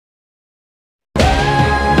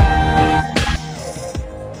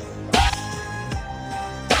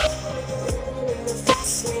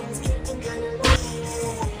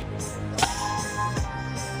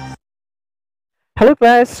Hello,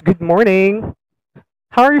 class. Good morning.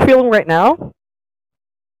 How are you feeling right now?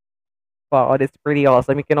 Wow, that's pretty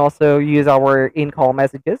awesome. You can also use our in-call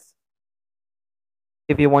messages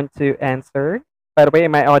if you want to answer. By the way,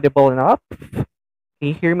 am I audible enough? Can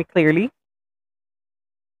you hear me clearly?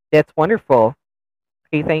 That's wonderful.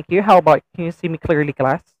 Okay, thank you. How about can you see me clearly,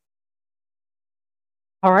 class?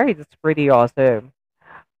 All right, that's pretty awesome.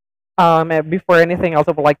 Before anything else,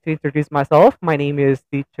 I would like to introduce myself. My name is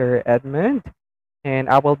Teacher Edmund, and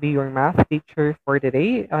I will be your math teacher for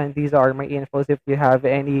today. And these are my infos if you have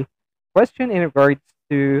any question in regards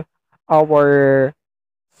to our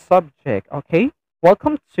subject. Okay,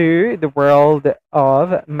 welcome to the world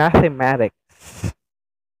of mathematics.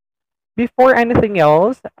 Before anything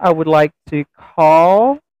else, I would like to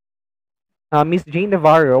call Miss Jane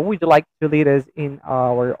Navarro. Would you like to lead us in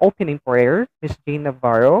our opening prayer, Miss Jane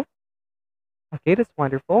Navarro? Okay, that's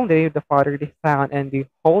wonderful. In the name of the Father, the Son, and the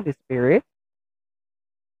Holy Spirit.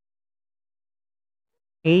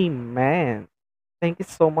 Amen. Thank you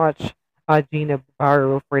so much, Gina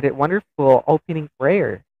Barrow, for that wonderful opening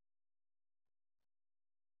prayer.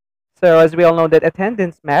 So, as we all know, that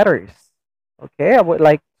attendance matters. Okay, I would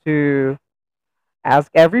like to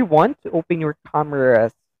ask everyone to open your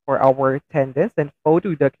cameras for our attendance and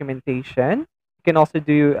photo documentation. You can also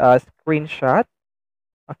do a screenshot.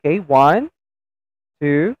 Okay, one,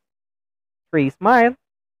 two, three, smile.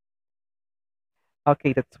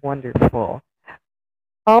 Okay, that's wonderful.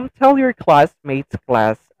 Tell your classmates,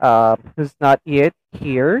 who's not yet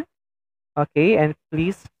here. Okay, and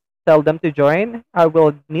please tell them to join. I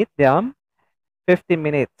will meet them 15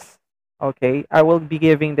 minutes. Okay, I will be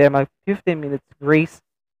giving them a 15 minutes grace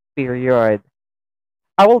period.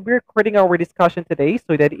 I will be recording our discussion today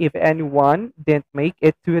so that if anyone didn't make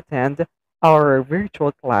it to attend our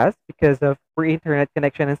virtual class because of poor internet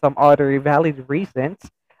connection and some other valid reasons,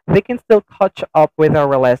 they can still catch up with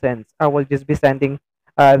our lessons. I will just be sending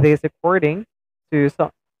this recording to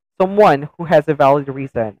someone who has a valid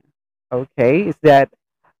reason. Okay, is that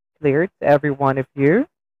clear to every one of you?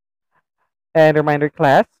 And reminder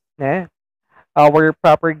class, yeah, our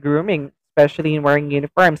proper grooming, especially in wearing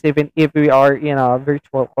uniforms, even if we are in a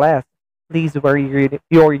virtual class. Please wear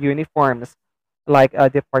your uniforms like a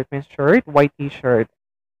department shirt, white t-shirt.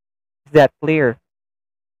 Is that clear?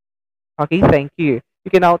 Okay, thank you. You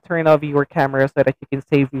can now turn off your camera so that you can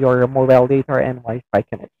save your mobile data and Wi-Fi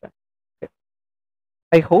connection. Okay.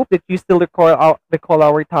 I hope that you still recall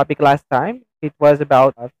our topic last time. It was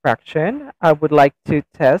about a fraction. I would like to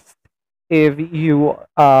test if you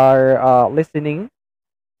are listening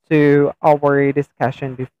to our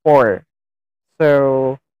discussion before.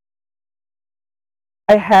 So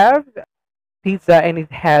I have pizza and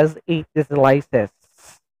it has 8 slices.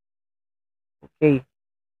 Okay,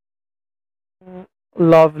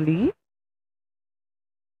 lovely.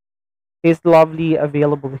 Is lovely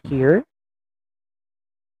available here?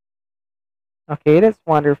 Okay, that's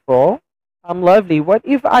wonderful. Lovely. What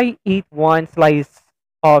if I eat one slice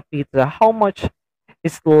of pizza? How much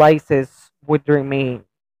slices would remain?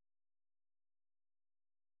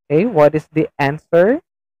 Okay, what is the answer?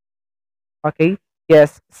 Okay,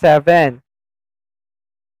 yes, 7.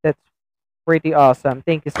 That's pretty awesome.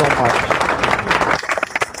 Thank you so much.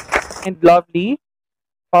 And lovely.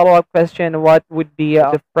 Follow-up question, what would be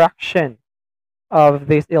the fraction of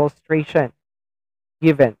this illustration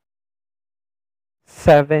given?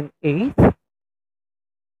 7/8?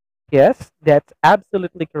 Yes, that's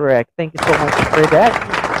absolutely correct. Thank you so much for that.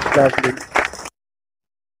 Lovely.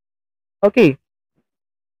 Okay,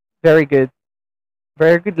 very good.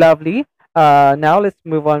 Very good, lovely. Now let's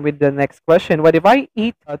move on with the next question. What if I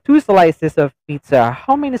eat 2 slices of pizza?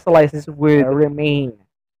 How many slices would remain?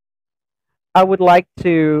 I would like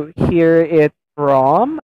to hear it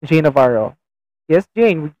from Jane Navarro. Yes,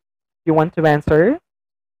 Jane, would you want to answer?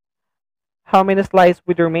 How many slices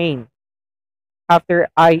would remain after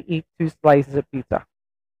I eat 2 slices of pizza?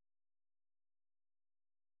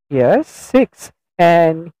 Yes, 6.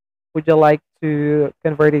 And would you like to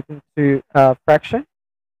convert it into a fraction?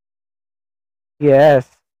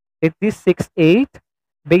 Yes, it is 6/8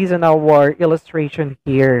 based on our illustration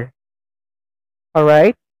here. All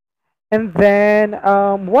right. And then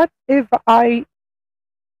what if I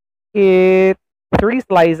eat 3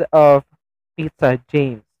 slices of pizza,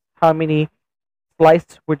 James? How many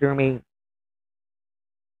slices would remain?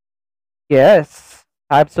 Yes,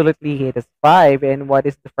 absolutely. It is 5. And what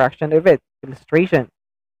is the fraction of it? Illustration.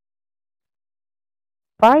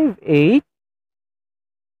 5/8.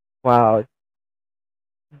 Wow,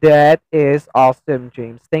 that is awesome,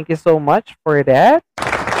 James. Thank you so much for that.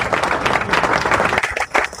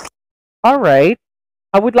 All right.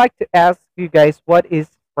 I would like to ask you guys, what is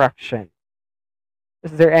fraction?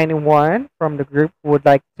 Is there anyone from the group who would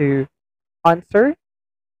like to answer?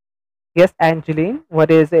 Yes, Angeline,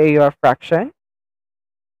 what is a fraction?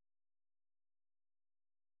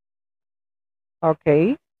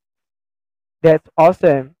 Okay, that's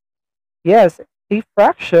awesome. Yes, a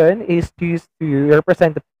fraction is used to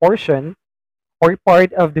represent the portion or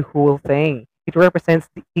part of the whole thing. It represents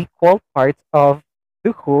the equal parts of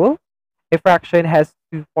the whole. A fraction has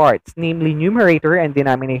two parts, namely numerator and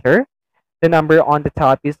denominator. The number on the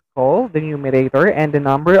top is called the numerator, and the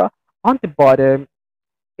number on the bottom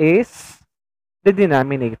is the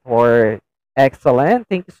denominator. Excellent.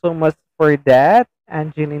 Thank you so much for that,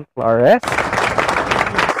 Angeline Flores.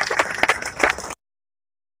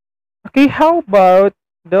 Okay, how about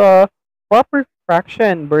the proper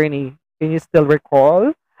fraction, Bernie? Can you still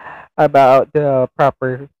recall about the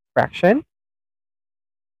proper fraction?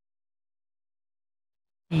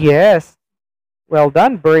 Yes. Well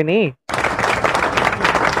done, Bernie.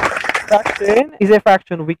 Fraction is a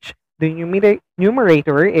fraction which the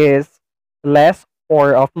numerator is less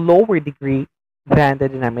or of lower degree than the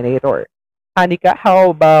denominator. Anika, how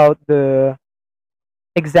about the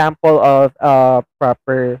example of a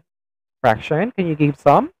proper fraction? Can you give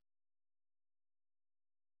some?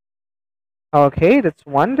 Okay, that's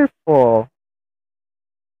wonderful.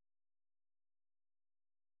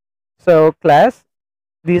 So, class,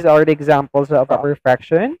 these are the examples of proper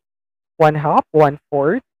fraction: one half, one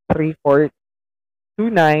fourth, three fourths, two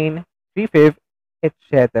nine, three fifth,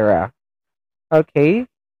 etc. Okay,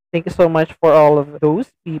 thank you so much for all of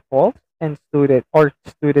those people and students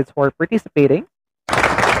who are participating.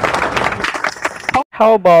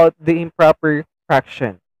 How about the improper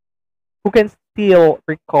fraction? Who can still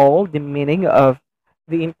recall the meaning of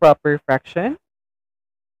the improper fraction?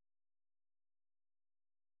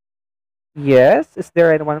 Yes. Is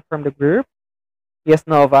there anyone from the group? Yes,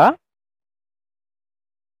 Nova.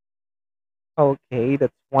 Okay,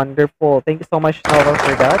 that's wonderful. Thank you so much, Nova,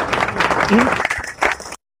 for that.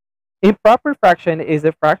 Improper fraction is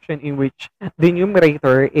a fraction in which the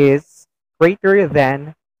numerator is greater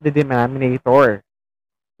than the denominator.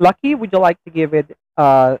 Lucky, would you like to give it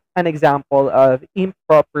an example of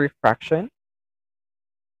improper fraction?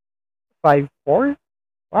 5, 4?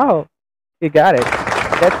 Wow, you got it.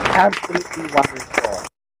 That's absolutely wonderful.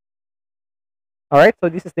 All right, so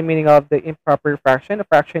this is the meaning of the improper fraction, a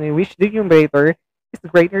fraction in which the numerator is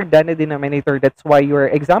greater than the denominator. That's why your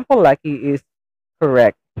example, Lucky, is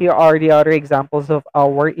correct. Here are the other examples of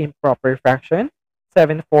our improper fraction: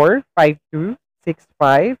 7, 4, 5, 2, 6,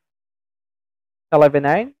 5, 11,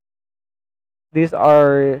 9. These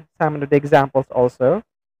are some of the examples also.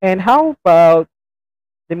 And how about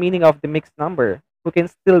the meaning of the mixed number? Who can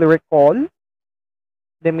still recall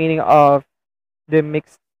the meaning of the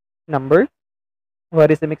mixed number?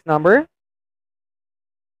 What is the mixed number?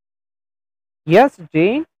 Yes,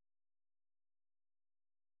 Jane?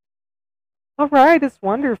 All right, that's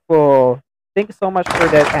wonderful. Thank you so much for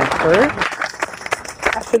that answer.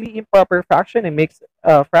 Actually, improper fraction, a mixed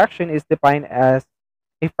fraction, is defined as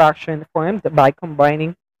a fraction formed by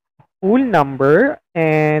combining whole number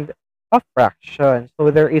and a fraction.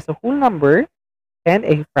 So there is a whole number and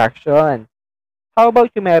a fraction. How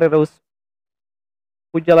about you, Mary Rose?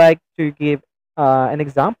 Would you like to give an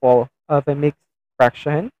example of a mixed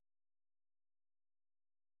fraction?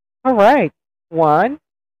 All right, 1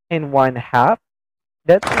 and 1/2.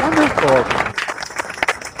 That's wonderful.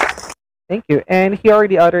 Thank you. And here are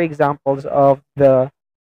the other examples of the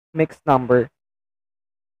mixed number: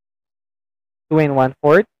 2 and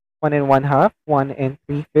 1/4, 1 and 1/2, 1 and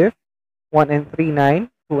 3/5, 1 and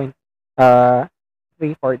 3/9, 2 and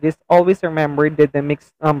 3/4. This, always remember that the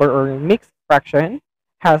mixed number or mixed fraction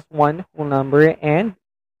has one whole number and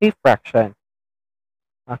a fraction.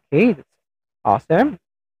 Okay, that's awesome.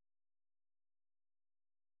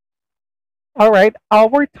 All right,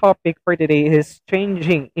 our topic for today is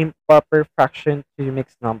changing improper fraction to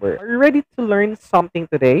mixed number. Are you ready to learn something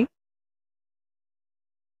today?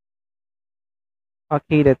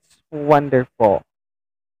 Okay, that's wonderful.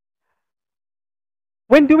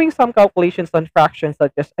 When doing some calculations on fractions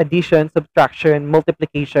such as addition, subtraction,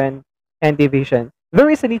 multiplication, and division, there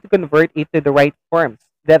is a need to convert it to the right forms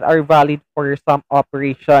that are valid for some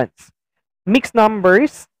operations. Mixed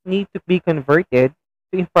numbers need to be converted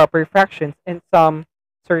to improper fractions in some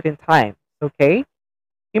certain time. Okay?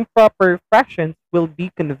 Improper fractions will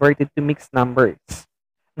be converted to mixed numbers.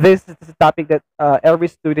 This is a topic that every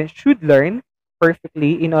student should learn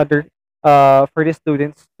perfectly in order for the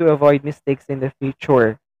students to avoid mistakes in the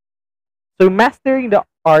future. So mastering the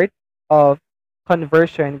art of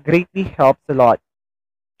conversion greatly helps a lot.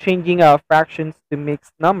 changing fractions to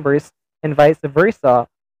mixed numbers and vice versa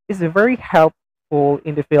is very helpful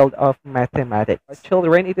in the field of mathematics.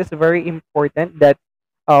 Children, it is very important that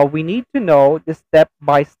we need to know the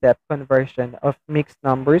step-by-step conversion of mixed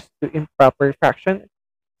numbers to improper fractions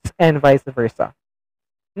and vice versa.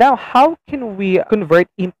 Now, how can we convert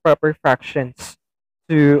improper fractions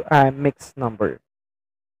to a mixed number?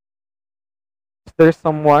 Is there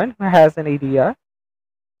someone who has an idea?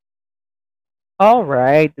 All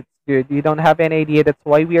right, that's good. You don't have any idea. That's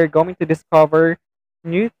why we are going to discover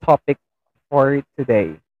new topic for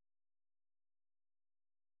today.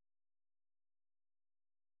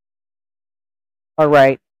 All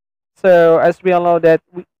right. So as we all know that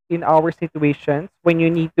in our situations, when you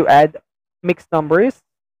need to add mixed numbers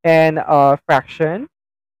and fraction,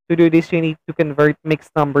 to do this, you need to convert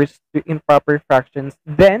mixed numbers to improper fractions.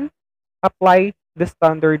 Then apply the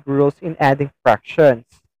standard rules in adding fractions.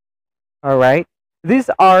 All right.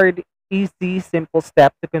 These are the easy, simple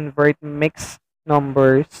step to convert mixed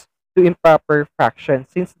numbers to improper fractions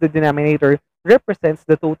since the denominator represents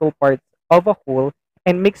the total parts of a whole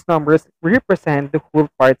and mixed numbers represent the whole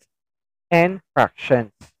parts and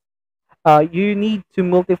fractions. You need to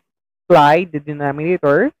multiply the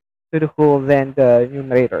denominator to the whole then the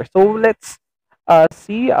numerator. So let's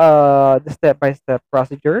see the step-by-step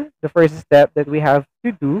procedure. The first step that we have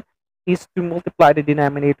to do is to multiply the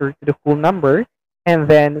denominator to the whole number and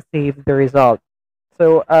then save the result.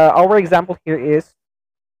 So our example here is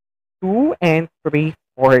 2 and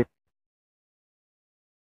 3/4.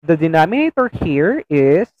 The denominator here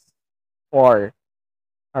is 4.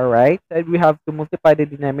 All right, and we have to multiply the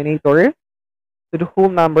denominator to the whole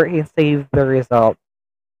number and save the result.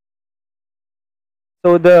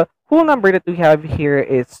 So the whole number that we have here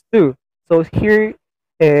is 2. So here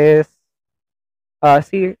is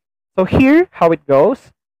see, so here how it goes,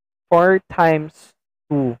 4 times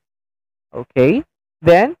 2. Okay,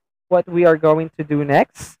 then what we are going to do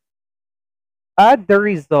next, add the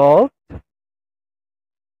result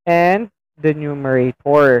and the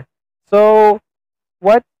numerator. So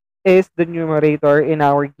what is the numerator in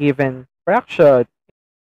our given fraction?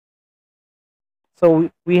 So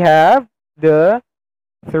we have the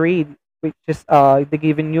 3, which is the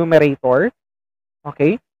given numerator.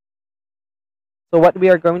 Okay, so what we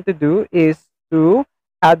are going to do is to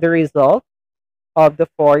add the result of the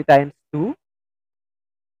 4 times 2,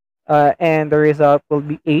 and the result will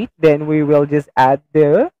be 8. Then we will just add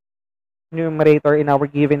the numerator in our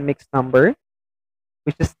given mixed number,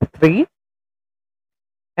 which is 3,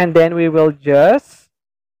 and then we will just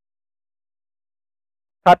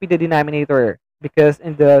copy the denominator because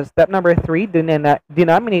in the step number 3, the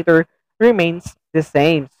denominator remains the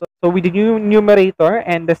same. So with the new numerator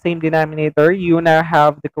and the same denominator, you now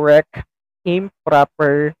have the correct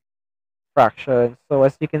improper fraction. So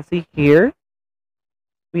as you can see here,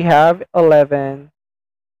 we have 11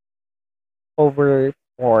 over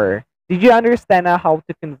 4. Did you understand now how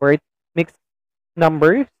to convert mixed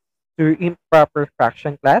numbers to improper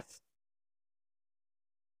fraction, class?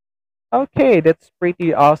 Okay, that's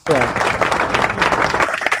pretty awesome.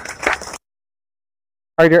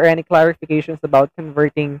 Are there any clarifications about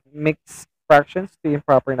converting mixed fractions to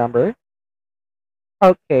improper number?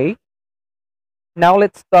 Okay. Now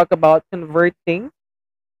let's talk about converting.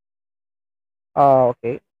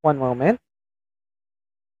 Okay, one moment.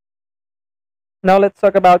 Now let's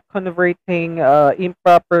talk about converting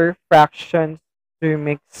improper fractions to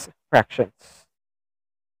mixed fractions.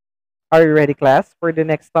 Are you ready, class, for the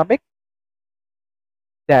next topic?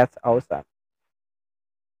 That's awesome.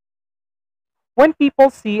 When people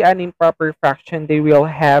see an improper fraction, they will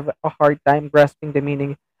have a hard time grasping the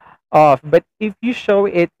meaning of. But if you show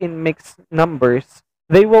it in mixed numbers,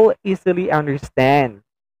 they will easily understand.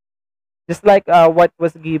 Just like what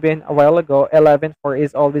was given a while ago, 11/4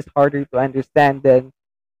 is always harder to understand than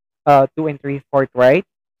 2 and 3/4, right?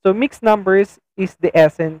 So mixed numbers is the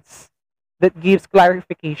essence that gives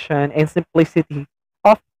clarification and simplicity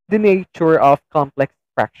of the nature of complex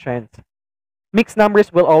fractions. Mixed numbers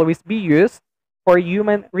will always be used for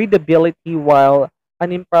human readability, while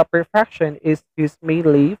an improper fraction is used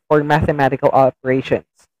mainly for mathematical operations.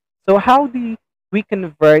 So how do we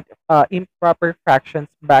convert improper fractions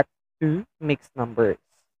back to mixed numbers?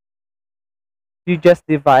 You just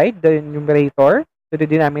divide the numerator to the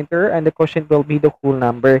denominator and the quotient will be the whole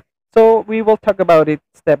number. So we will talk about it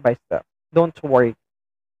step by step. Don't worry.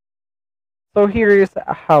 So here is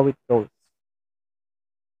how it goes.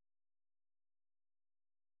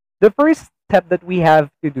 The first step that we have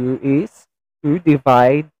to do is to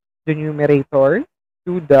divide the numerator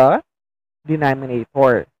to the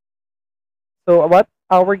denominator. So what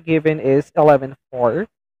our given is 11/4.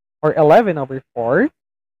 or 11 over 4.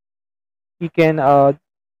 You can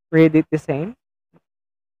read it the same.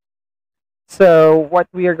 So what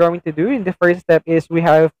we are going to do in the first step is we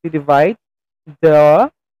have to divide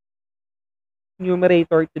the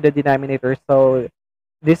numerator to the denominator. So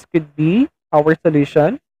this could be our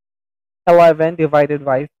solution, 11 divided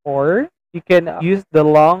by 4. You can use the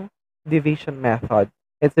long division method.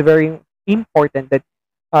 It's very important that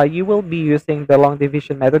you will be using the long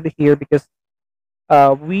division method here because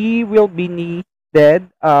we will be needed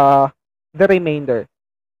the remainder.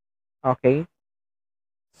 Okay.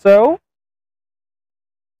 So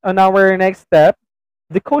on our next step,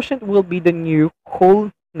 the quotient will be the new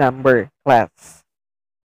whole number class.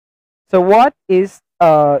 So what is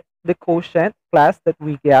the quotient class that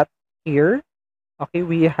we get here? Okay,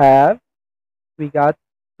 we got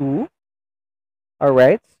 2. All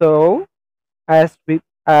right. So as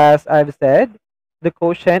I've said, the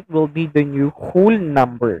quotient will be the new whole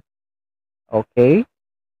number. Okay.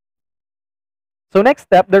 So next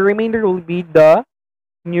step, the remainder will be the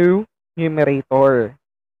new numerator.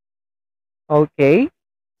 Okay.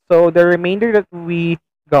 So the remainder that we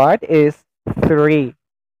got is 3.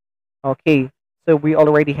 Okay. So we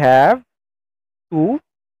already have 2,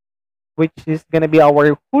 which is going to be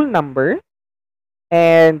our whole number,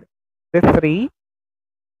 and the 3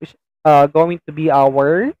 is going to be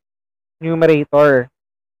our numerator.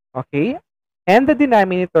 Okay. And the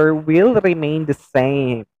denominator will remain the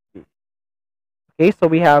same. Okay. So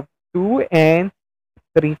we have 2 and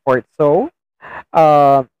 3/4. So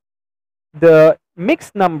uh, the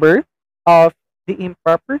mixed number of the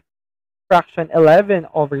improper fraction 11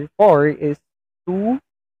 over 4 is 2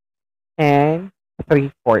 and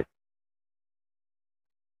 3/4.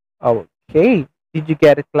 Okay. Did you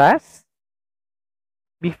get it, class?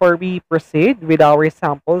 Before we proceed with our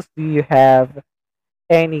samples, do you have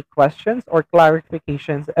any questions or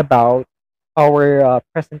clarifications about our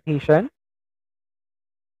presentation?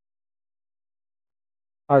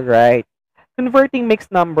 All right. Converting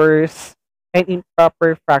mixed numbers and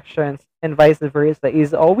improper fractions and vice versa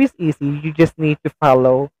is always easy. You just need to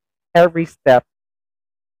follow every step.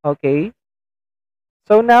 Okay.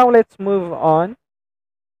 So now let's move on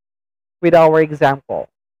with our example.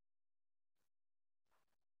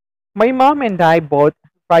 My mom and I bought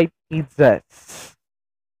 5 pizzas.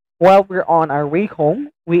 While we're on our way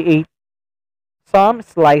home, we ate some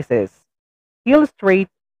slices. Illustrate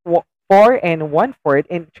 4 and 1/4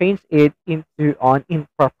 and change it into an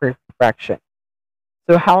improper fraction.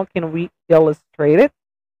 So how can we illustrate it?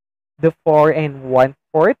 The 4 and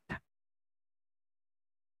 1/4.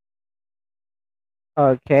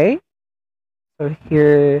 Okay. So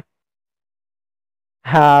here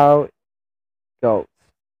how it goes.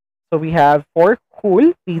 So we have 4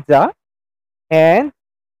 whole pizza, and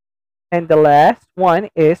the last one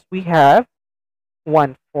is we have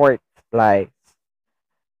 1/4 slice.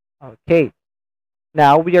 Okay.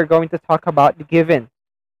 Now we are going to talk about the given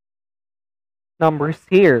numbers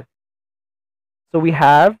here. So we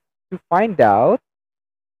have to find out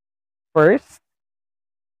first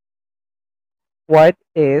what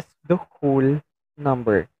is the whole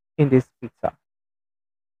number in this pizza.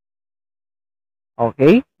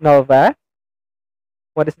 Okay, Nova,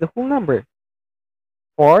 what is the whole number?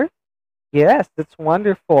 4? Yes, that's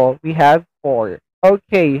wonderful. We have 4.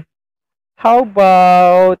 Okay, how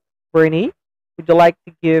about Bernie? Would you like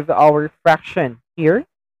to give our fraction here?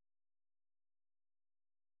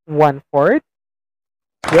 1/4?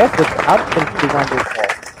 Yes, that's absolutely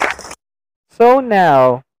wonderful. So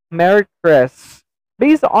now, Mary Chris,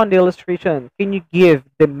 based on the illustration, can you give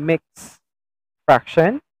the mixed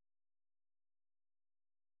fraction?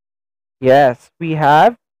 Yes, we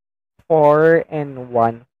have 4 and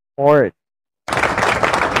 1/4.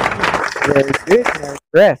 Very good, Mary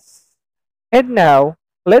Chris. And now,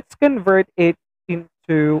 let's convert it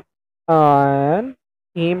into an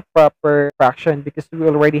improper fraction because we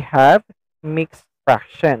already have mixed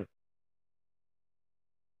fraction.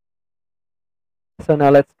 So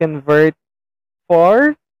now let's convert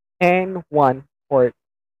 4 and 1/4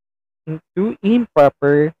 into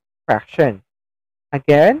improper fraction.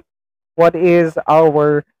 Again, what is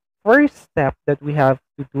our first step that we have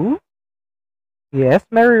to do? Yes,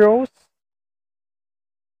 Mary Rose?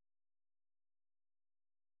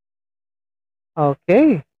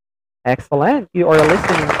 Okay, excellent. You are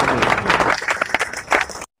listening to me.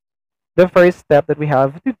 The first step that we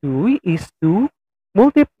have to do is to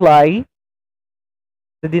multiply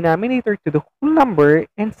the denominator to the whole number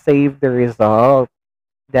and save the result.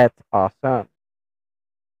 That's awesome.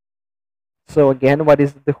 So again, what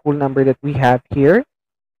is the whole number that we have here?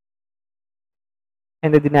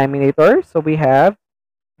 And the denominator, so we have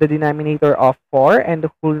the denominator of 4 and the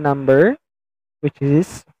whole number, which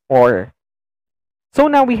is 4. So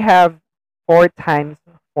now we have 4 times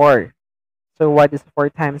 4. So what is 4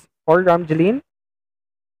 times 4, Ramjeline?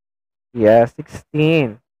 Yes,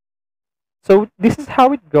 16. So this is how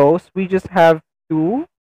it goes. We just have to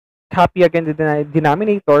copy again the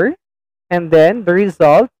denominator, and then the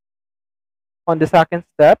result on the second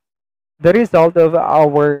step, the result of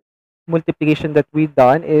our multiplication that we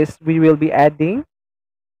done is we will be adding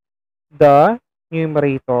the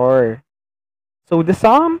numerator. So the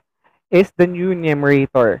sum is the new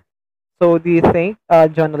numerator. So do you think,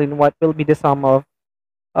 Jonalyn, what will be the sum of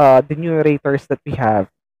the numerators that we have?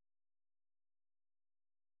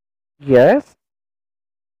 Yes,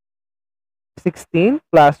 16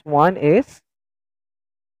 plus 1 is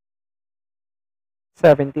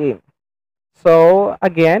 17. So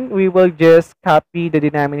again, we will just copy the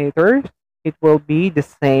denominator. It will be the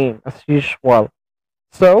same as usual.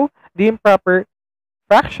 So the improper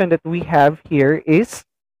fraction that we have here is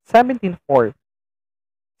 17/4.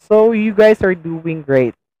 So you guys are doing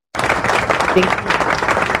great.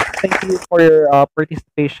 Thank you for your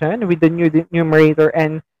participation with the new numerator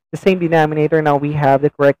and the same denominator. Now we have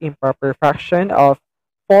the correct improper fraction of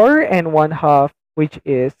 4 and 1/2, which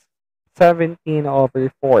is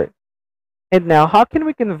 17/4. And now, how can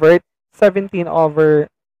we convert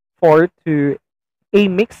 17/4 to a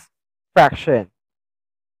mixed fraction?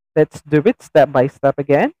 Let's do it step by step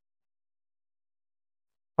again.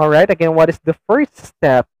 All right, again, what is the first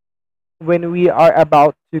step when we are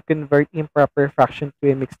about to convert improper fraction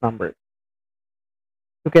to a mixed number?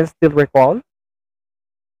 You can still recall?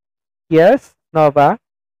 Yes, Nova?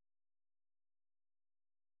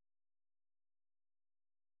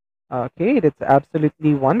 Okay, that's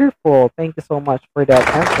absolutely wonderful. Thank you so much for that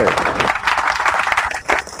answer.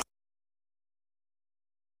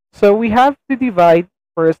 So we have to divide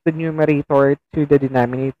first the numerator to the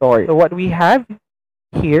denominator. So what we have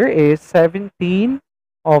here is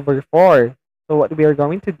 17/4. So what we are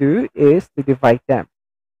going to do is to divide them.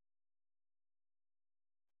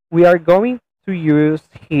 We are going to use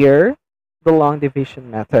here the long division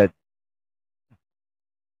method.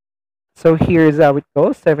 So here's how it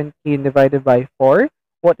goes. 17 divided by 4.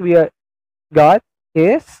 What we got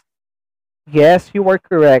is, yes, you are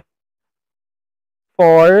correct,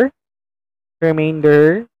 4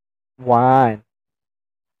 remainder 1.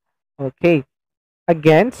 Okay.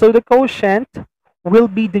 Again, so the quotient will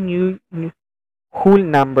be the new whole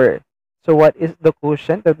number. So what is the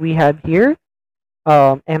quotient that we have here?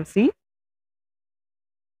 MC?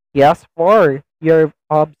 Yes, 4. You're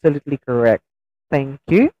absolutely correct. Thank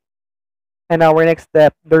you. And our next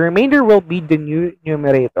step, the remainder will be the new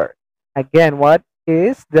numerator. Again, what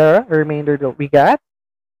is the remainder that we got?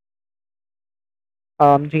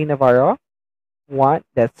 J. Navarro? 1.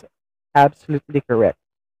 That's absolutely correct.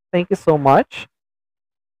 Thank you so much.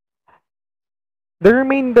 The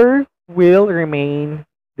remainder will remain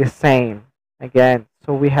the same. Again,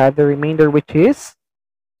 so we have the remainder, which is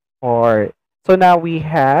 4. So now we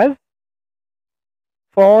have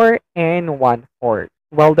 4 and 1/4.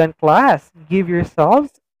 Well done, class. Give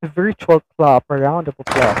yourselves a virtual clap, a round of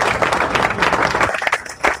applause.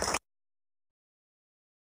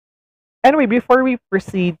 Anyway, before we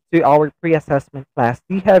proceed to our pre-assessment class,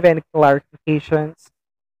 do you have any clarifications,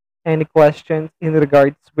 any questions in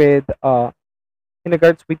regards with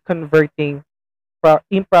converting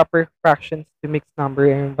improper fractions to mixed number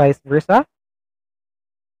and vice versa?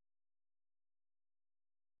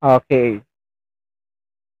 Okay.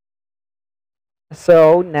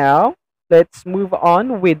 So now let's move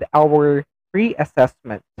on with our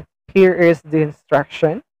pre-assessment. Here is the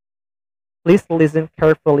instruction. Please listen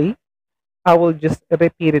carefully. I will just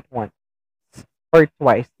repeat it once or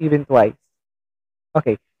twice, even twice.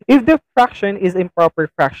 Okay. If the fraction is improper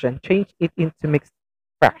fraction, change it into mixed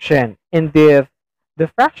fraction. And if the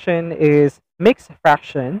fraction is mixed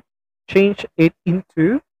fraction, change it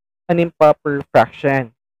into an improper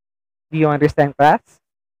fraction. Do you understand, class?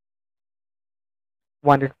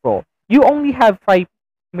 Wonderful. You only have 5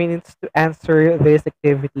 minutes to answer this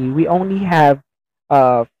activity. We only have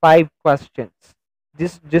 5 questions.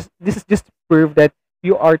 This is just to prove that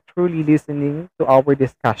you are truly listening to our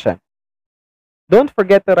discussion. Don't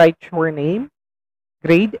forget to write your name,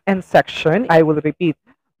 grade, and section. I will repeat.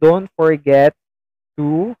 Don't forget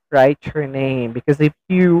to write your name, because if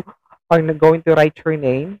you are not going to write your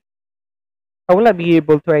name, I will not be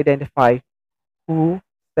able to identify who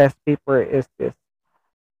test paper is this.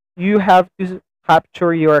 You have to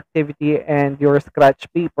capture your activity and your scratch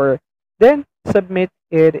paper, then submit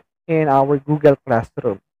it in our Google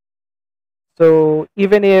Classroom. So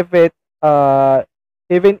even if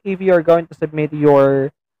Even if you are going to submit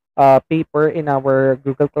your paper in our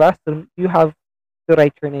Google Classroom, you have to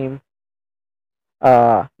write your name.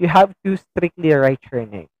 You have to strictly write your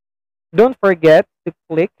name. Don't forget to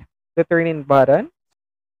click the turn in button.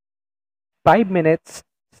 5 minutes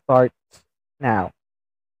starts now.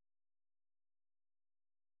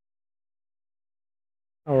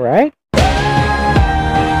 All right.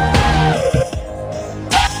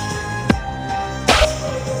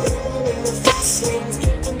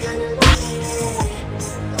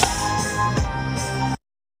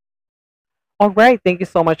 All right. Thank you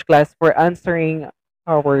so much, class, for answering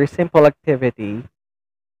our simple activity.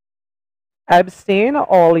 I've seen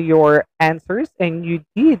all your answers and you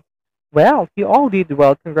did well. You all did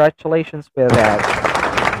well. Congratulations with that.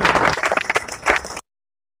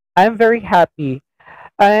 I'm very happy.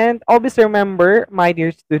 And always remember, my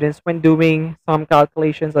dear students, when doing some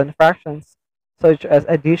calculations on fractions, such as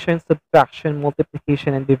addition, subtraction,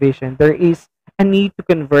 multiplication, and division, there is a need to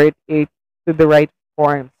convert it to the right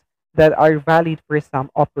forms that are valid for some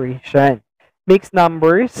operation. Mixed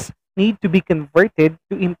numbers need to be converted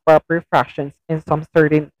to improper fractions in some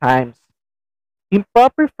certain times.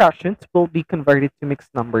 Improper fractions will be converted to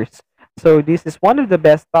mixed numbers. So this is one of the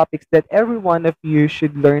best topics that every one of you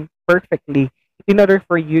should learn perfectly in order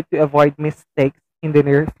for you to avoid mistakes in the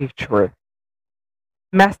near future.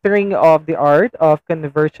 Mastering of the art of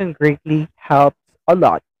conversion greatly helps a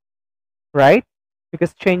lot, right?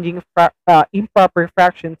 Because changing improper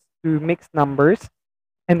fractions to mixed numbers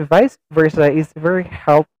and vice versa is very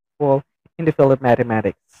helpful in the field of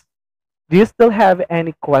mathematics. Do you still have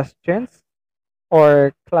any questions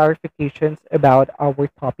or clarifications about our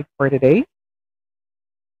topic for today?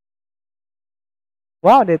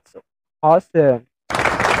 Wow, that's awesome.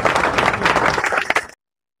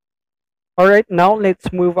 All right, now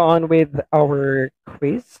let's move on with our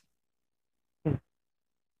quiz.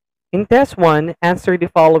 In test one, answer the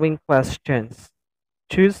following questions.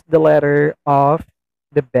 Choose the letter of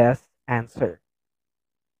the best answer.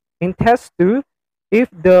 In test two, if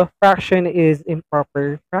the fraction is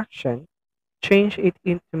improper fraction, change it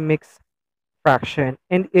into mixed fraction.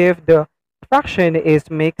 And if the fraction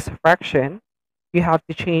is mixed fraction, you have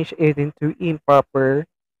to change it into improper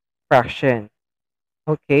fraction.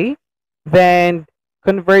 Okay? Then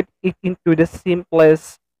convert it into the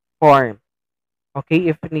simplest form. Okay,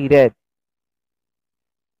 if needed.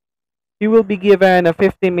 You will be given a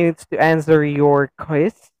 50 minutes to answer your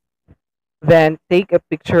quiz. Then take a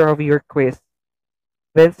picture of your quiz.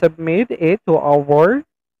 Then submit it to our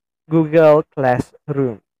Google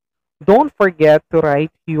Classroom. Don't forget to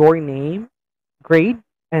write your name, grade,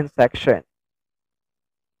 and section.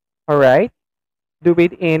 All right? Do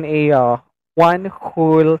it in a one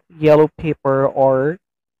whole yellow paper or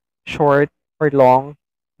short or long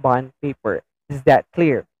bond paper. Is that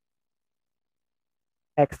clear?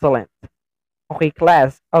 Excellent. Okay,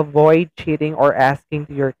 class, avoid cheating or asking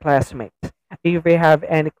to your classmates. If you have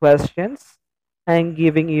any questions, I'm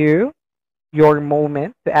giving you your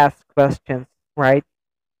moment to ask questions right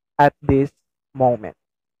at this moment.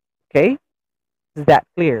 Okay? Is that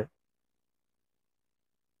clear?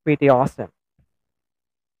 Pretty awesome.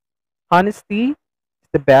 Honesty is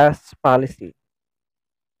the best policy.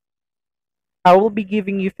 I will be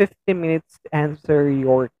giving you 50 minutes to answer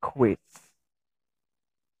your quiz.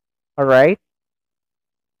 All right?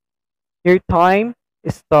 Your time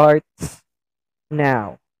starts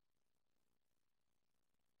now.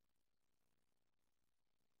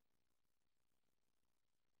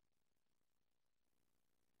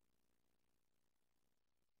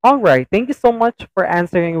 All right. Thank you so much for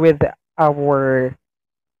answering with our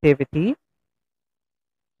activity.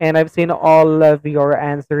 And I've seen all of your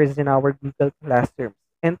answers in our Google Classrooms.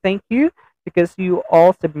 And thank you because you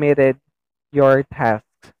all submitted your tasks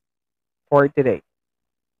for today.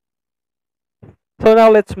 So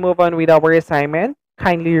now let's move on with our assignment.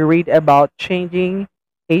 Kindly read about changing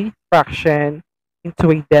a fraction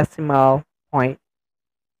into a decimal point.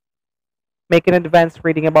 Make an advanced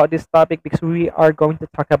reading about this topic because we are going to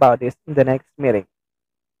talk about this in the next meeting.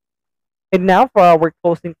 And now for our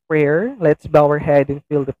closing prayer, let's bow our head and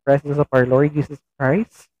feel the presence of our Lord Jesus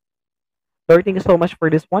Christ. Lord, thank you so much for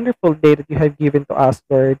this wonderful day that you have given to us,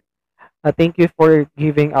 Lord. Thank you for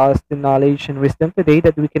giving us the knowledge and wisdom today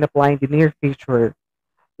that we can apply in the near future.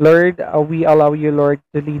 Lord, we allow you, Lord,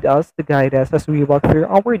 to lead us, to guide us as we walk through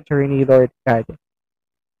our journey, Lord God.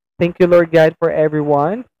 Thank you, Lord God, for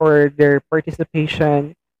everyone, for their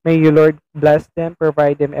participation. May you, Lord, bless them,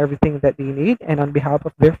 provide them everything that they need, and on behalf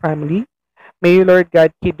of their family, may you, Lord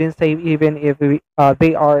God, keep them safe even if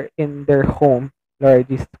they are in their home, Lord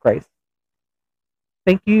Jesus Christ.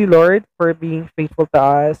 Thank you, Lord, for being faithful to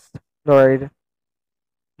us. Lord,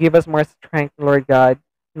 give us more strength, Lord God,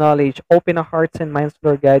 knowledge, open our hearts and minds,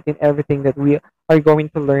 Lord God, in everything that we are going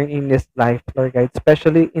to learn in this life, Lord God,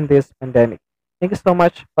 especially in this pandemic. Thank you so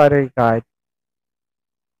much, Father God.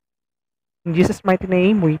 In Jesus' mighty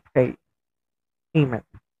name, we pray. Amen.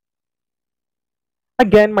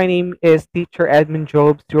 Again, my name is Teacher Edmund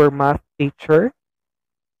Joves, your math teacher.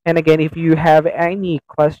 And again, if you have any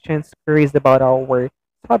questions, queries about our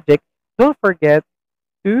subject, don't forget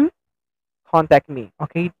to contact me.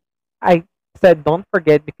 Okay? I said don't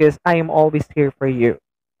forget because I am always here for you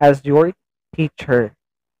as your teacher.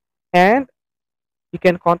 And you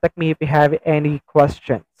can contact me if you have any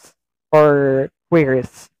questions or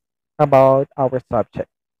queries about our subject.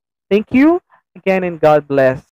 Thank you again and God bless.